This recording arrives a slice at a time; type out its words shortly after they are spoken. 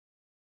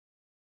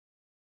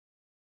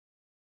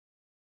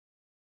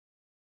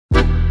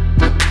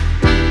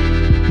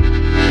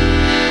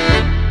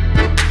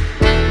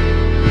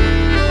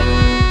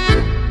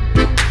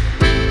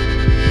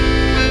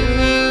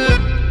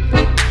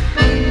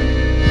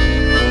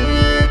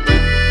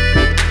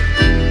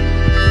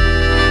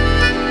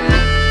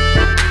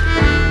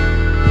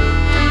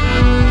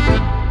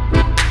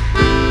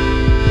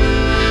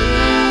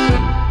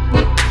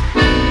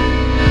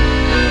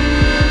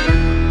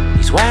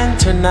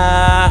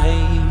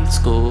nights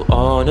go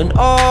on and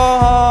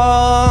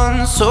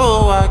on,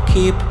 so I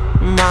keep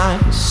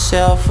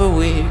myself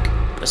awake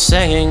by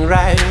singing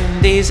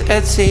round these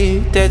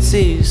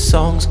itsy-bitsy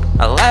songs.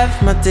 I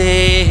live my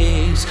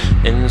days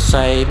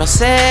inside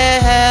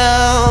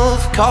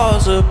myself,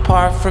 'cause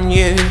apart from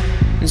you,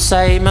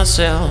 inside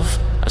myself,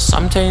 I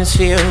sometimes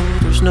feel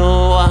there's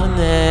no one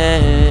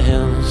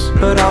else.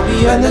 But I'll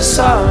be in the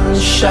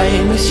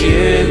sunshine with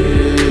you,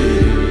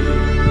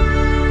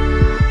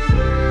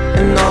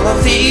 and all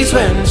of these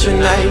winter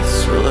nights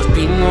will have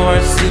been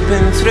worth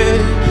sleeping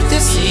through, to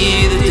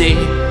see the day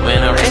when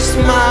I rest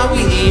my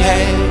wee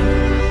head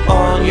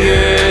on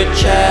your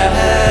chest.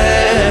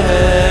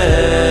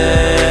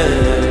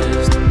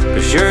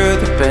 'Cause you're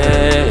the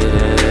best,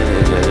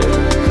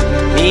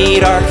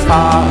 near or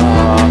far,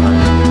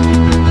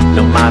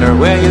 no matter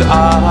where you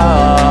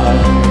are.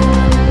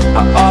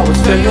 I always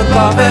feel your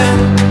loving,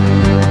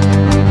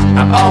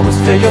 I always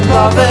feel your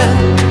loving.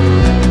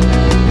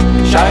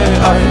 Shout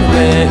or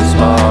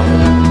whisper,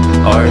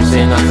 or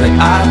say nothing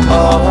at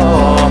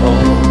all.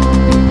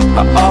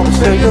 I always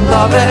feel your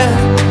loving,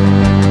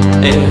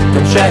 it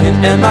comes shining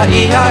in my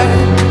ear.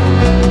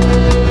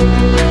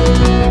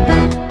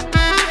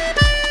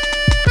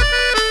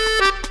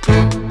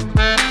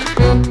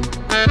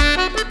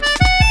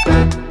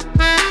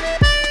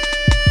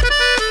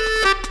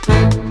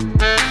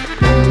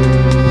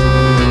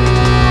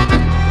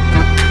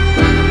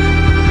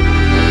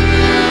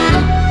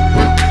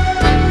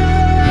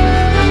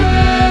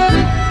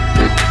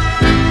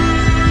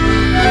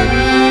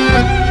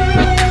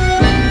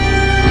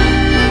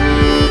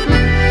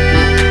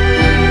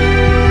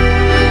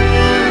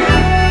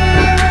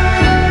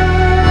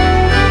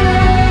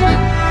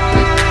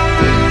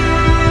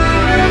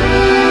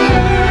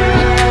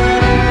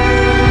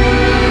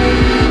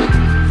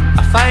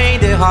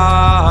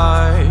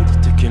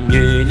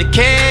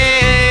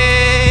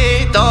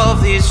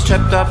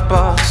 Tripped up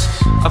bus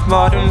of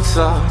modern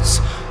thoughts,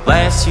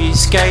 lest we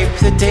escape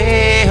the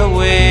day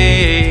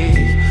away.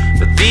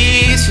 But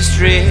these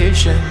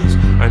frustrations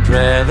aren't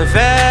relevant,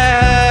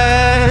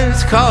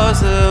 'cause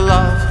the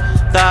love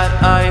that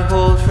I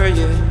hold for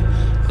you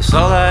is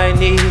all I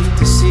need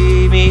to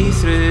see me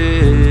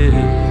through.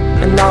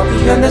 And I'll be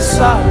in the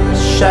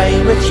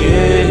sunshine with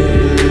you,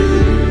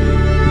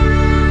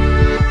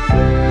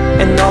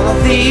 and all of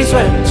these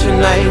winter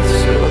nights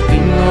will have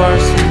been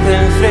worth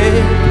sleeping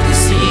through, to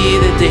see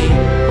the day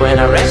when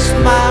I rest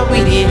my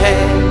weedy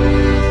head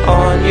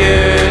on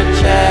your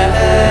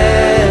chest.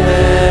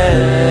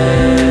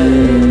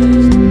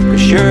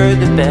 'Cause you're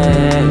the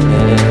best,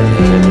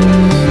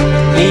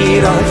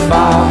 near or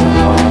far,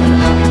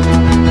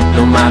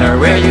 no matter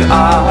where you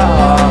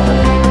are.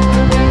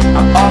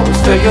 I always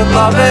feel your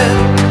loving,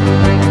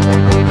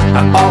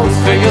 I always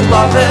feel your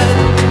loving.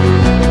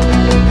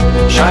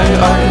 Shout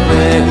or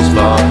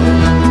whisper,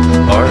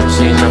 or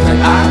say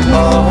nothing at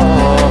all.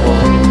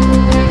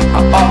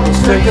 I always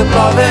feel your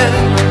loving,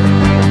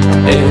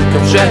 it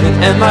comes shining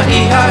in my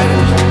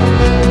ears.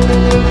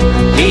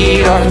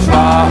 Near or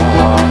far,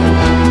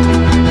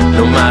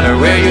 no matter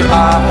where you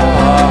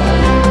are.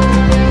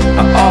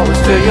 I always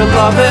feel your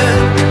loving,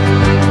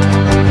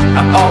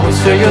 I always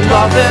feel your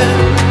loving.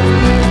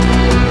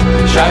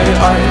 Shout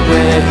or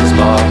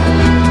whisper,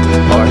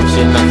 or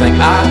say nothing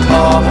at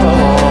all.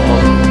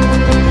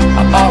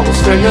 I always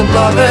feel your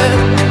loving,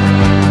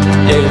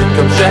 it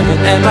comes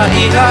shining in my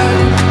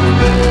ears.